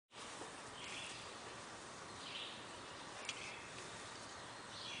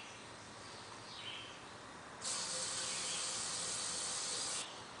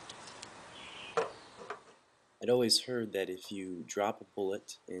I'd always heard that if you drop a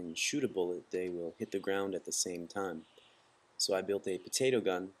bullet and shoot a bullet, they will hit the ground at the same time. So I built a potato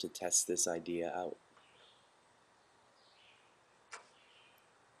gun to test this idea out.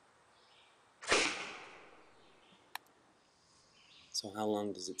 So how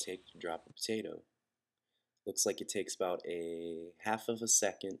long does it take to drop a potato? Looks like it takes about a half of a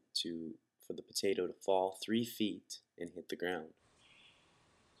second for the potato to fall 3 feet and hit the ground.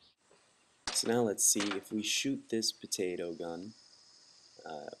 So now let's see if we shoot this potato gun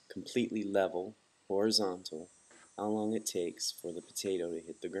completely level, horizontal, how long it takes for the potato to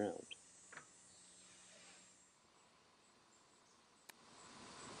hit the ground.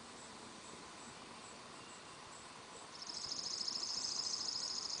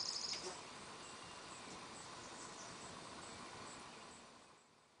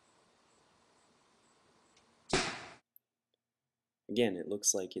 Again, it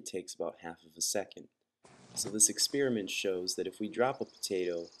looks like it takes about half of a second. So this experiment shows that if we drop a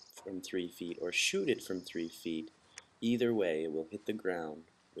potato from 3 feet or shoot it from 3 feet, either way it will hit the ground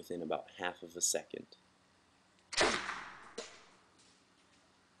within about half of a second.